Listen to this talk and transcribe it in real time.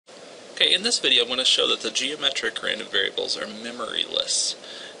Okay, in this video I'm going to show that the geometric random variables are memoryless,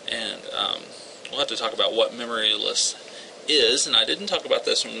 and we'll have to talk about what memoryless is, and I didn't talk about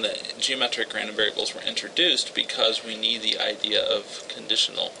this when the geometric random variables were introduced because we need the idea of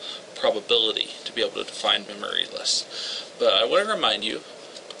conditional probability to be able to define memoryless. But I want to remind you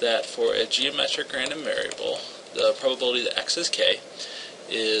that for a geometric random variable, the probability that x is k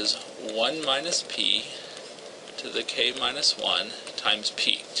is 1 minus p to the k minus 1 times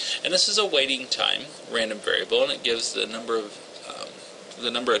p. And this is a waiting time random variable, and it gives the number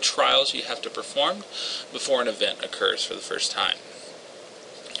of trials you have to perform before an event occurs for the first time.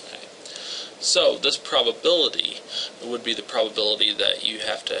 Okay. So this probability would be the probability that you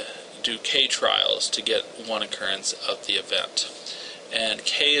have to do k trials to get one occurrence of the event. And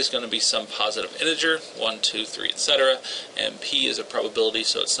k is going to be some positive integer, 1, 2, 3, etc. And p is a probability,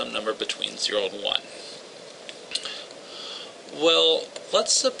 so it's some number between 0 and 1. Well,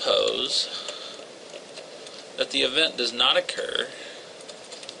 let's suppose that the event does not occur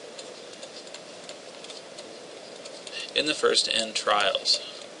in the first n trials.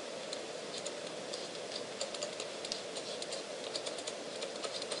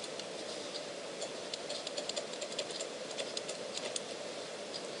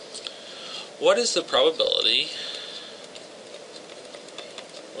 What is the probability,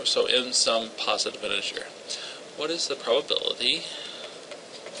 or so in some positive integer, what is the probability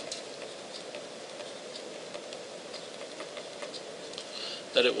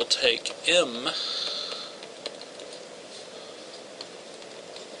that it will take m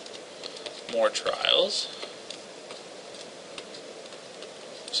more trials,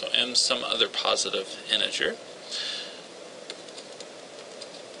 so m some other positive integer,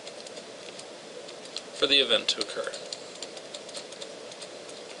 for the event to occur?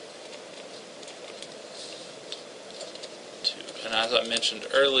 And as I mentioned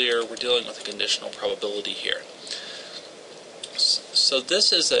earlier, we're dealing with a conditional probability here. So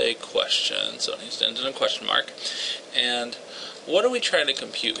this is a question, so it needs to end in a question mark. And what are we trying to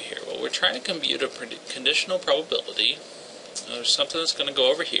compute here? Well, we're trying to compute a conditional probability. There's something that's going to go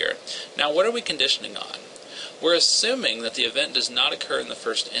over here. Now, what are we conditioning on? We're assuming that the event does not occur in the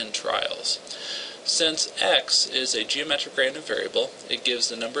first n trials. Since x is a geometric random variable, it gives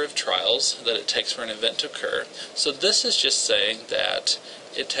the number of trials that it takes for an event to occur. So this is just saying that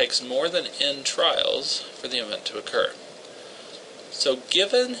it takes more than n trials for the event to occur. So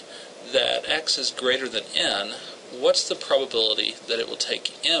given that x is greater than n, what's the probability that it will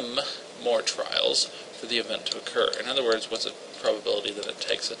take m more trials for the event to occur? In other words, what's the probability that it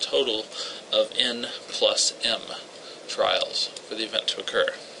takes a total of n plus m trials for the event to occur?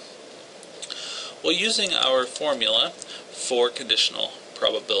 Well, using our formula for conditional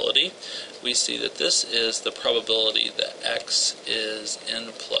probability, we see that this is the probability that x is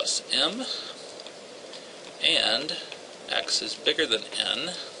n plus m, and x is bigger than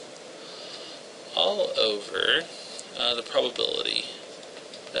n, all over the probability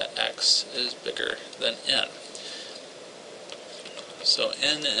that x is bigger than n. So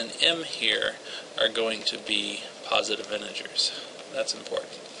n and m here are going to be positive integers. That's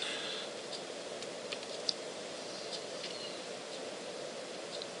important.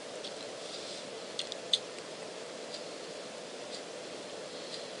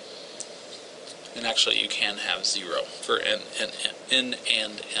 And actually, you can have 0 for n and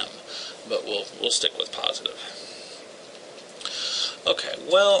m, but we'll stick with positive. Okay,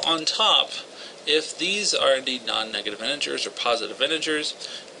 well, on top, if these are indeed non-negative integers or positive integers,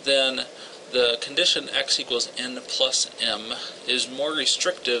 then the condition x equals n plus m is more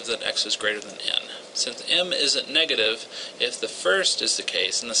restrictive than x is greater than n. Since m isn't negative, if the first is the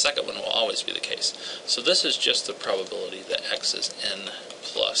case, then the second one will always be the case. So this is just the probability that x is n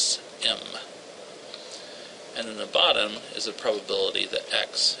plus m. And then the bottom is the probability that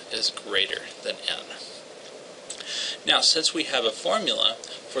x is greater than n. Now, since we have a formula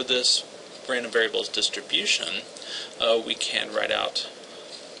for this random variable's distribution, we can write out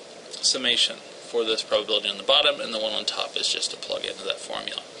summation for this probability on the bottom, and the one on top is just to plug into that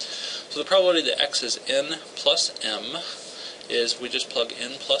formula. So the probability that x is n plus m is, we just plug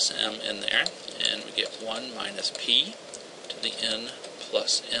n plus m in there, and we get 1 minus p to the n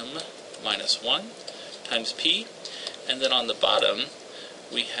plus m minus 1 times p, and then on the bottom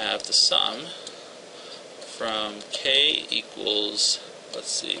we have the sum from k equals, let's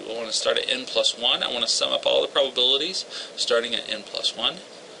see, we want to start at n plus 1. I want to sum up all the probabilities starting at n plus 1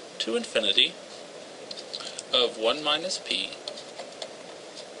 to infinity of 1 minus p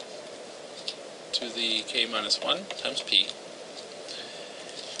to the k minus 1 times p.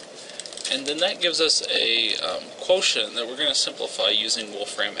 And then that gives us a quotient that we're going to simplify using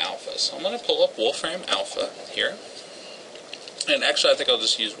Wolfram alpha. So I'm going to pull up Wolfram alpha here. And actually I think I'll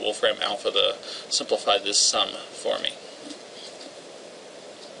just use Wolfram alpha to simplify this sum for me.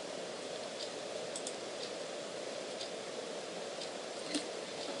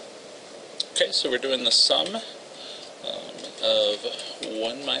 Okay, so we're doing the sum of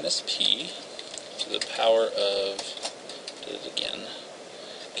 1 minus p to the power of, did it again,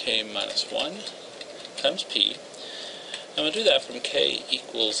 k minus 1 times p. And we'll do that from k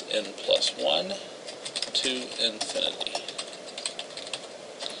equals n plus 1 to infinity.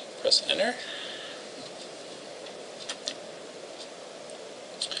 Press enter.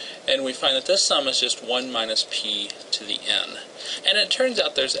 And we find that this sum is just 1 minus p to the n. And it turns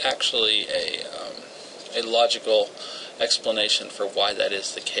out there's actually a logical explanation for why that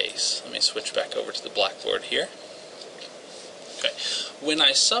is the case. Let me switch back over to the blackboard here. Okay, when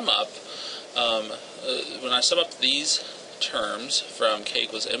I sum up these terms from k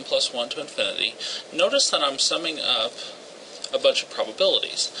equals n plus 1 to infinity, notice that I'm summing up a bunch of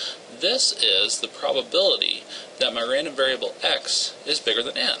probabilities. This is the probability that my random variable x is bigger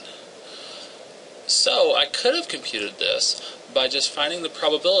than n. So I could have computed this by just finding the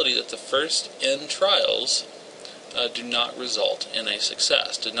probability that the first n trials do not result in a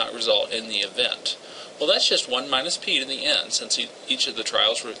success, did not result in the event. Well, that's just 1 minus p to the n, since each of the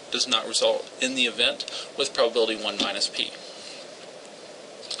trials does not result in the event with probability 1 minus p.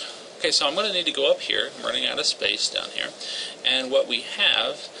 Okay, so I'm going to need to go up here. I'm running out of space down here. And what we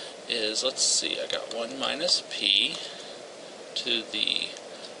have is, let's see, I got 1 minus p to the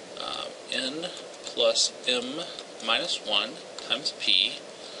n plus m minus 1 times p.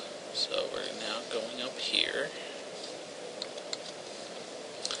 So we're now going up here.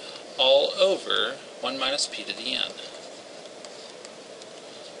 All over 1 minus p to the n.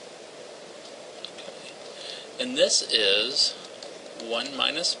 Okay. And this is 1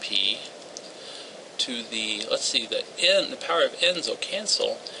 minus p to the, let's see, the power of n's will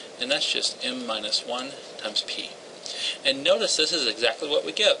cancel, and that's just m minus 1 times p. And notice this is exactly what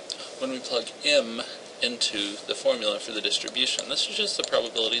we get when we plug m into the formula for the distribution. This is just the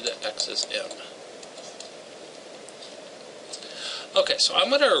probability that x is m. Okay, so I'm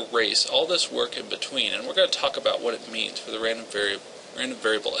going to erase all this work in between, and we're going to talk about what it means for the random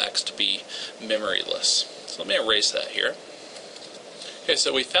variable x to be memoryless. So let me erase that here. Okay,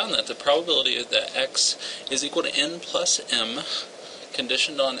 so we found that the probability that x is equal to n plus m,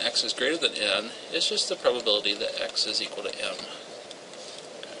 conditioned on x is greater than n, is just the probability that x is equal to m.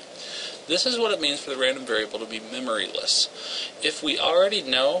 Okay. This is what it means for the random variable to be memoryless. If we already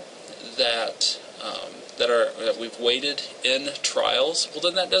know that that we've weighted n trials, well,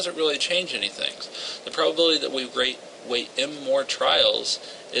 then that doesn't really change anything. The probability that we weight m more trials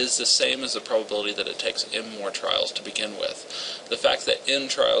is the same as the probability that it takes m more trials to begin with. The fact that n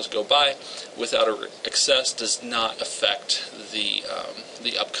trials go by without an excess does not affect the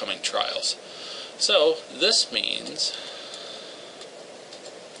upcoming trials. So this means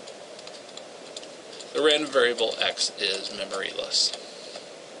the random variable x is memoryless.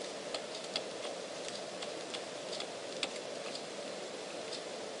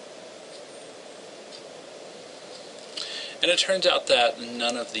 And it turns out that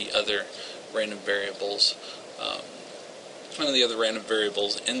none of the other random variables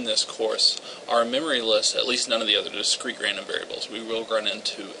in this course are memoryless, at least none of the other discrete random variables. We will run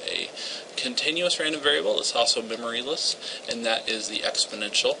into a continuous random variable that's also memoryless, and that is the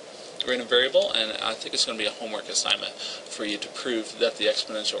exponential random variable, and I think it's going to be a homework assignment for you to prove that the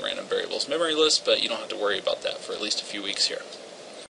exponential random variable is memoryless, but you don't have to worry about that for at least a few weeks here.